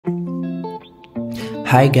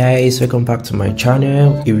Hi guys, welcome back to my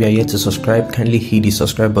channel. If you are yet to subscribe, kindly hit the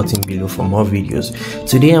subscribe button below for more videos.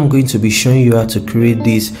 Today I'm going to be showing you how to create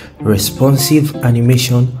this responsive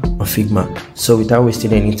animation on Figma. So without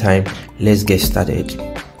wasting any time, let's get started.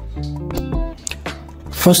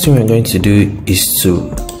 First thing we're going to do is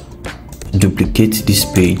to duplicate this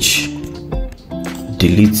page,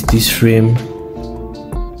 delete this frame,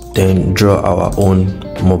 then draw our own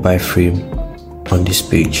mobile frame on this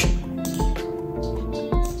page.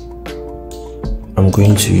 I'm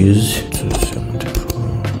going to use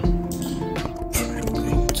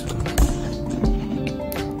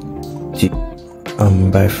 274 the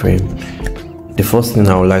mobile frame. The first thing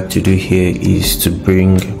I would like to do here is to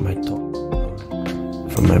bring my top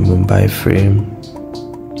from my mobile frame,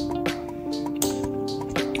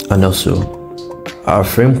 and also our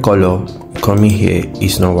frame color coming here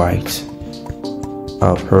is not white.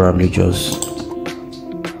 I'll probably just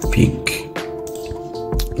pick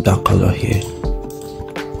that color here.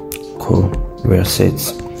 Cool, we're set.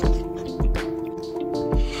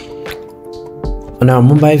 On our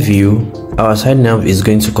mobile view, our side nav is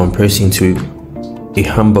going to compress into a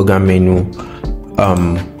hamburger menu.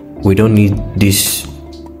 We don't need this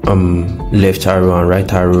left arrow and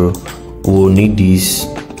right arrow. We'll need this,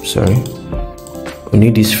 we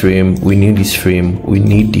need this frame, we need this frame, we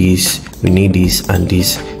need this, we need this and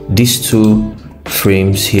this. These two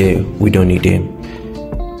frames here, we don't need them.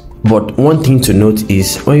 But one thing to note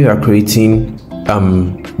is when you are creating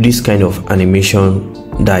this kind of animation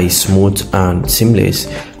that is smooth and seamless,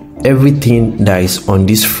 everything that is on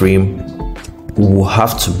this frame will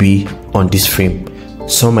have to be on this frame.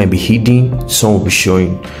 Some might be hidden, some will be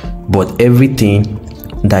showing, but everything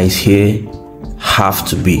that is here have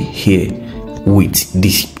to be here with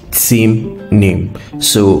the same name.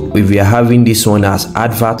 So if we are having this one as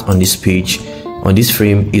advert on this page, on this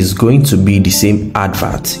frame is going to be the same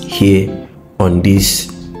advert here on this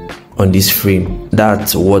frame.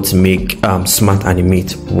 That's what make Smart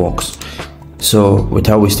Animate works. So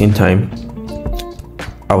without wasting time,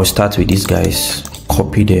 I will start with these guys,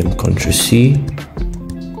 copy them, Ctrl+C,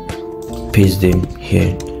 paste them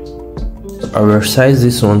here. I will resize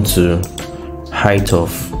this one to height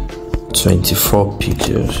of 24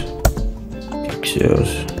 pixels.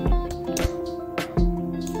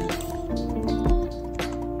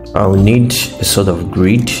 I'll need a sort of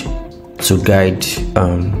grid to guide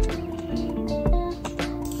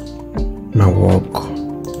my work.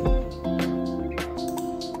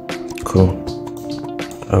 Cool.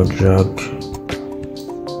 I'll drag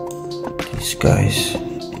these guys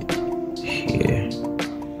here.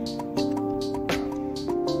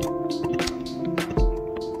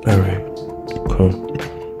 Alright, cool.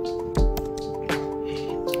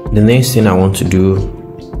 The next thing I want to do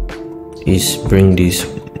is bring this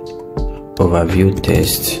overview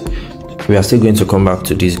text. We are still going to come back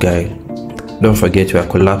to this guy. Don't forget we are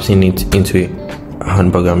collapsing it into a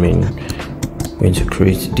hamburger menu. I'm going to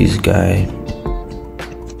create this guy,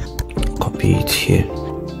 copy it here.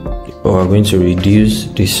 We're going to reduce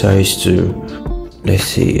the size to, let's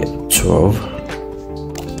say, 12.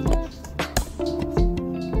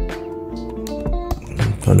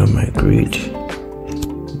 Turn on my grid.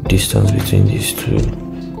 Distance between these two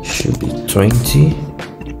should be 20.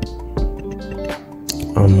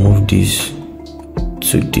 I'll move this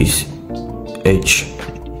to this edge.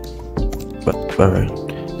 Alright,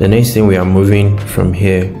 the next thing we are moving from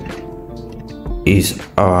here is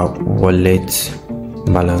our wallet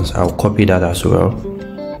balance. I'll copy that as well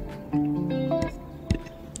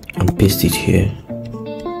and paste it here.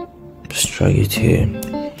 Just drag it here.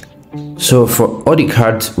 So for all the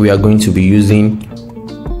cards we are going to be using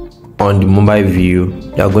on the mobile view,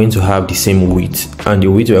 they are going to have the same width, and the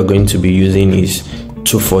width we are going to be using is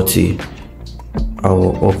 240. I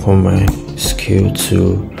will open my scale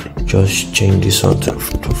to just change this on to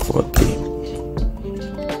 240.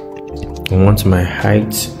 I want my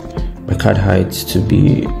height, my card height to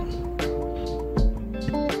be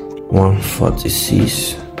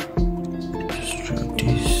 146. Just drag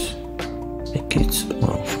this, make it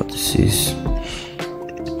 146.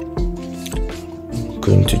 I'm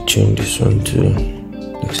going to change this one to,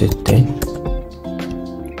 let's say, 10.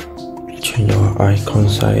 Change our icon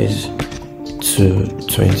size to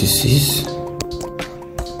 26.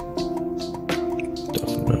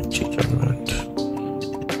 Does not change around.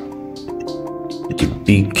 The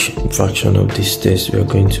big fraction of this text, we are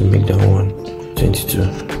going to make that one 22.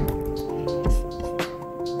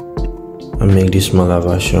 And make this smaller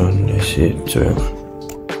version, let's say 12.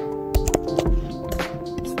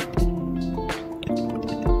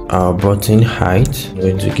 Our button height, I'm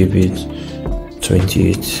going to give it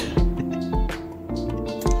 28.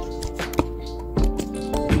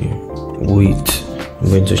 width, I'm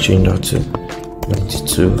going to change that to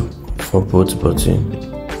 92 for both buttons.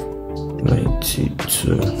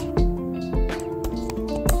 92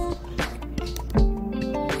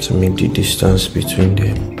 to make the distance between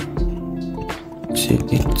them, say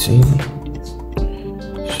 18. So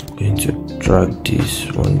I'm going to drag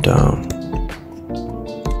this one down.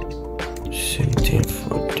 Same thing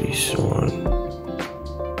for this one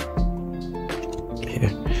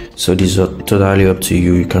here. So this is totally up to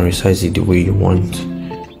you. You can resize it the way you want.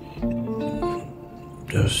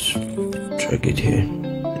 Just drag it here,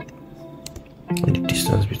 and the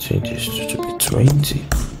distance between these two to be 20.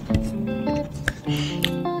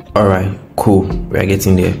 Alright, cool, we are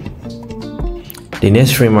getting there. The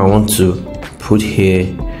next frame I want to put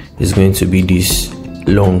here is going to be this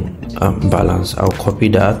long balance. I'll copy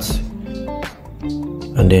that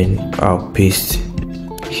and then I'll paste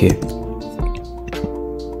here.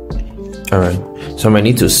 Alright, so I might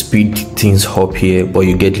need to speed things up here, but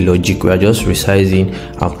you get the logic. We are just resizing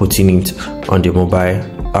and putting it on the mobile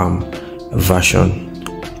version.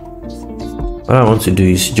 What I want to do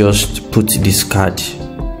is just put this card,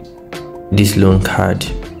 this loan card,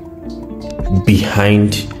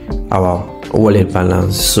 behind our wallet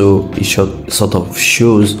balance, so it sort of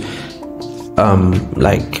shows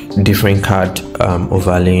like different card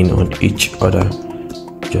overlaying on each other.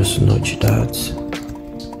 Just nudge that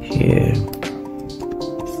here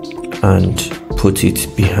and put it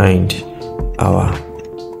behind our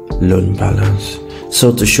loan balance.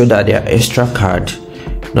 So to show that there are extra card,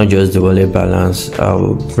 not just the wallet balance, I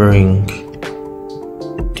will bring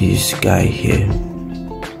this guy here.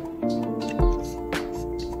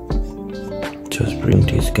 Just bring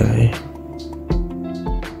this guy.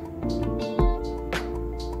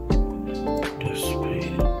 Just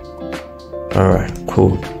wait. Alright,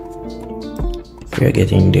 cool. We are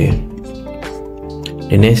getting there.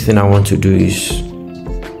 The next thing I want to do is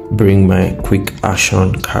bring my quick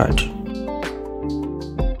action card.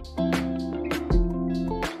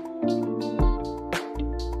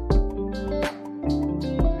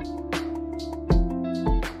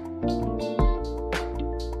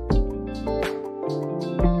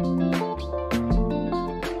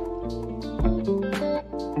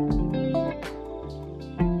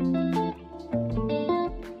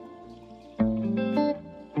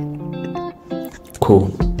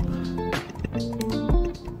 Cool.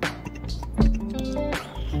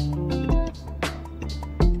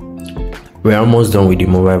 We're almost done with the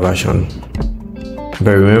mobile version,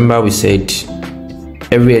 but remember we said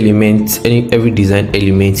every element, every design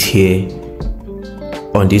element here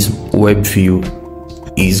on this web view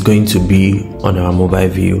is going to be on our mobile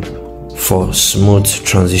view for smooth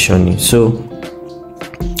transitioning. So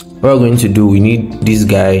what we're going to do, we need this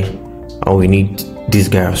guy and we need this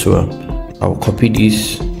guy as well. I'll copy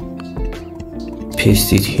this,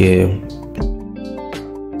 paste it here.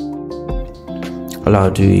 All I'll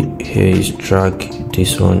do here is drag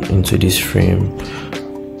this one into this frame.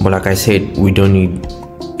 But like I said, we don't need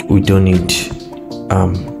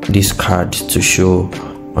this card to show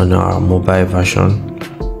on our mobile version,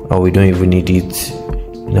 or we don't even need it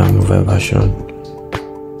in our mobile version.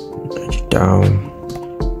 Down.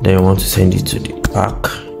 Then I want to send it to the back.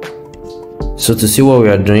 So to see what we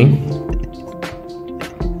are doing,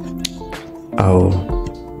 I'll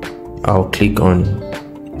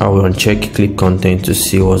uncheck click content to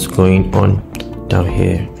see what's going on down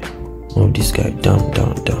here. Move this guy down.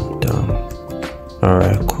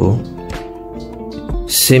 Alright, cool.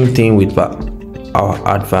 Same thing with our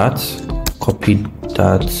adverts. Copy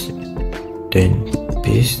that, then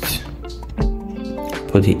paste,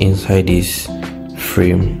 put it inside this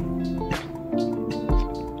frame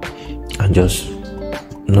and just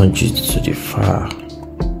nudge it to the far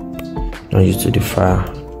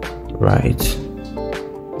right.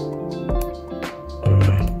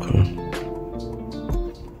 Alright, cool.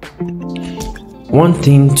 One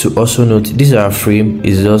thing to also note, this our frame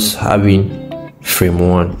is just having frame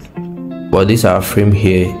 1, but this our frame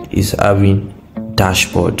here is having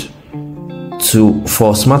dashboard.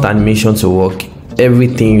 For smart animation to work,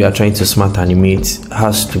 everything you are trying to smart animate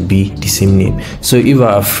has to be the same name. So if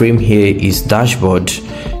our frame here is dashboard,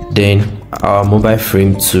 then our mobile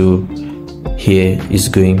frame 2 here is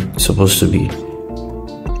supposed to be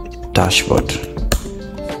dashboard.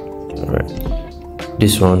 Alright,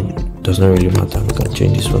 this one does not really matter. We can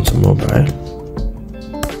change this one to mobile.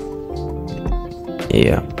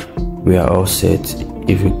 Yeah, we are all set.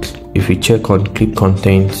 If we check on click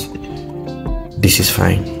content, this is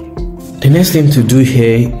fine. The next thing to do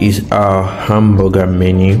here is our hamburger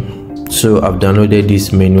menu. So I've downloaded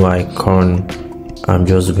this menu icon. I'm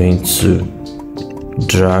just going to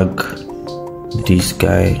drag this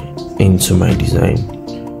guy into my design,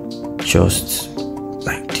 just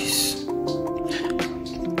like this.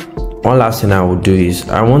 One last thing I will do is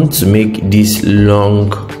I want to make this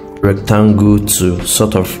long rectangle to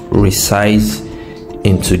sort of resize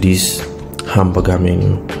into this hamburger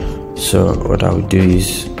menu. So what I will do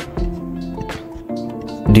is,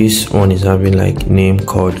 this one is having like name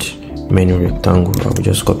called menu rectangle. I will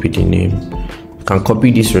just copy the name. You can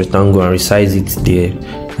copy this rectangle and resize it there.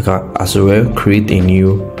 I can as well create a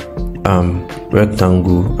new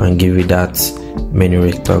rectangle and give it that menu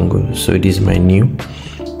rectangle. So this is my new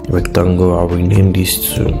rectangle. I will name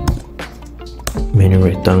this to menu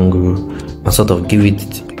rectangle and sort of give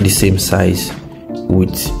it the same size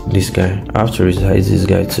with this guy. I have to resize this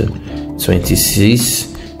guy to 26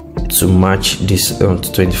 to match this, to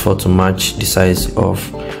 24 to match the size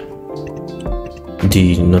of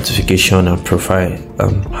the notification and profile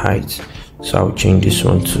height. So I'll change this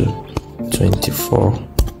one to 24.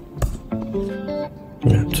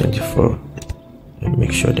 Yeah, 24. And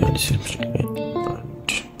make sure they're on the same screen.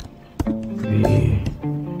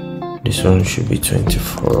 And this one should be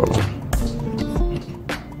 24.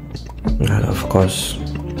 And of course,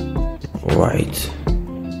 white.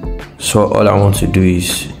 So all I want to do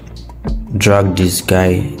is drag this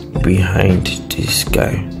guy behind this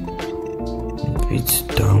guy, it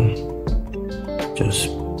down, just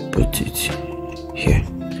put it here.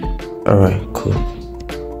 All right, cool.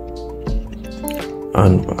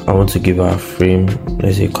 And I want to give our frame,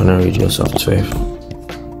 let's say, corner radius of 12.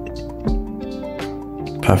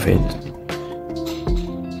 Perfect.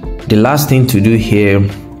 The last thing to do here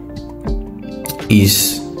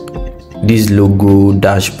is this logo,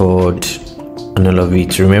 dashboard, and all of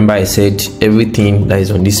it. Remember I said everything that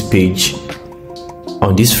is on this page,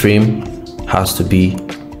 on this frame, has to be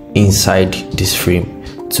inside this frame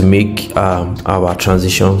to make our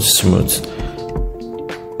transition smooth.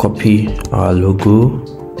 Copy our logo,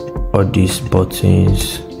 all these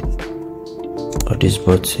buttons, this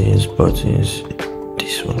one,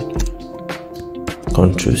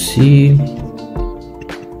 Ctrl C,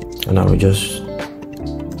 and I will just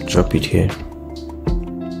drop it here.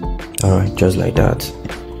 All right, just like that.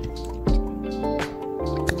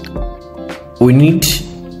 We need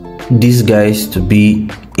these guys to be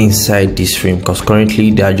inside this frame because currently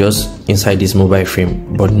they are just inside this mobile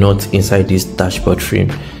frame but not inside this dashboard frame.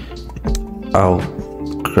 I'll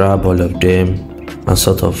grab all of them and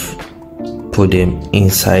sort of put them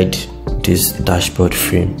inside this dashboard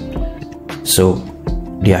frame, so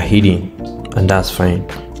they are hidden, and that's fine.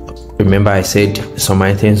 Remember I said some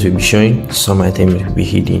items will be showing, some items will be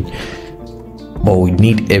hidden, but we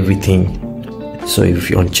need everything. So if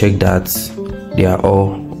you uncheck that, they are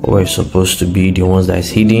all where it's supposed to be. The ones that is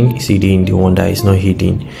hidden is hidden, the one that is not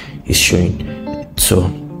hidden is showing. So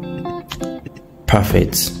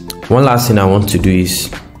perfect. One last thing I want to do is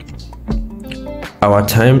our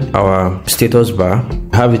status bar,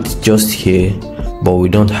 have it just here, but we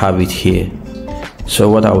don't have it here. So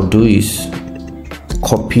what I will do is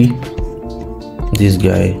copy this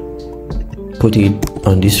guy, put it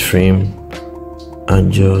on this frame,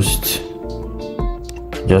 and just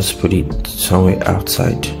put it somewhere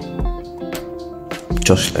outside,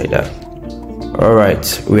 just like that. All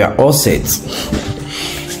right, we are all set.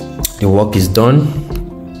 The work is done.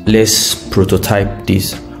 Let's prototype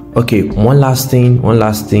this. Okay, one last thing.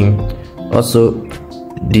 Also,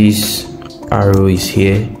 this arrow is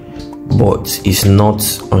here, but it's not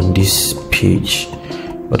on this page.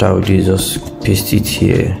 What I will do is just paste it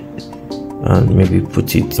here and maybe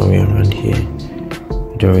put it somewhere around here.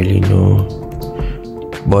 I don't really know,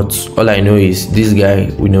 but all I know is this guy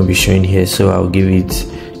will not be showing here, so I'll give it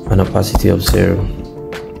an opacity of 0.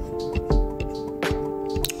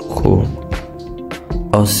 Cool.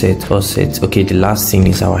 All set. Okay, the last thing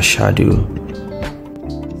is our shadow.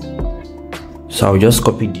 So I'll just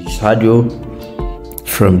copy the shadow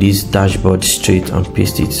from this dashboard straight and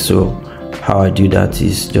paste it. So how I do that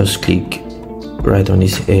is just click right on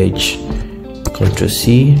this edge, Ctrl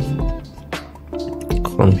C,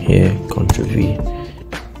 come here, Ctrl V,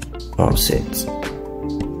 all set.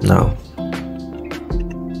 Now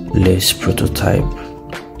let's prototype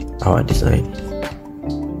our design.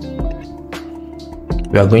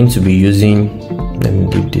 We are going to be using, let me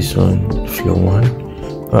give this one flow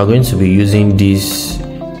 1. We are going to be using this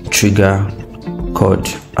trigger called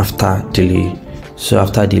after delay. So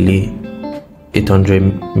after delay 800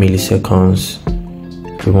 milliseconds,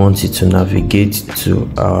 we want it to navigate to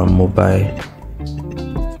our mobile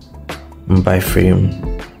frame.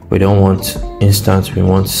 We don't want instant, we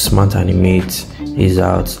want smart animate is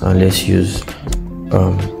out, and let's use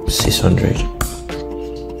 600.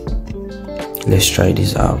 Let's try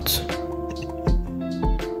this out.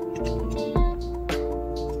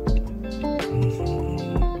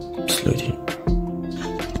 It's loading.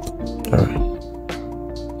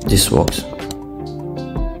 Alright, this works.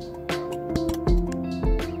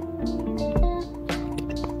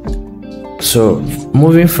 So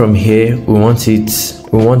moving from here, we want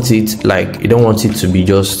it like, you don't want it to be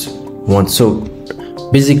just one. So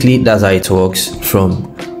basically that's how it works from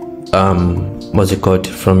what's it called,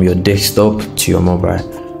 from your desktop to your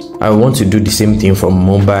mobile. I want to do the same thing from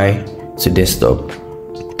mobile to desktop.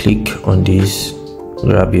 Click on this,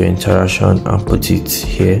 grab your interaction and put it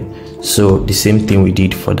here. So the same thing we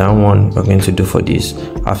did for that one, we're going to do for this.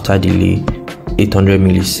 After delay, 800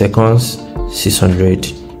 milliseconds,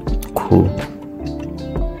 600. Cool.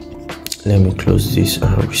 Let me close this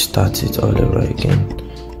and restart it all over again.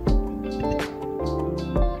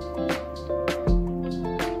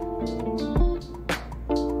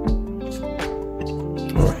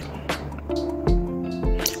 Alright.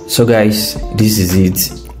 So guys, this is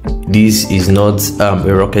it. This is not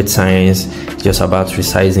a rocket science, just about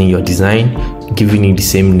resizing your design, giving it the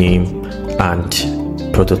same name,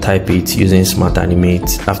 and prototype it using Smart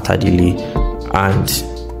Animate after delay, and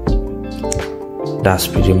that's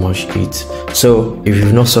pretty much it. So if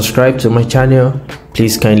you've not subscribed to my channel,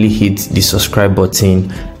 please kindly hit the subscribe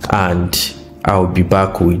button, and I'll be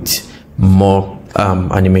back with more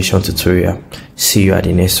animation tutorial. See you at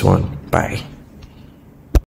the next one. Bye.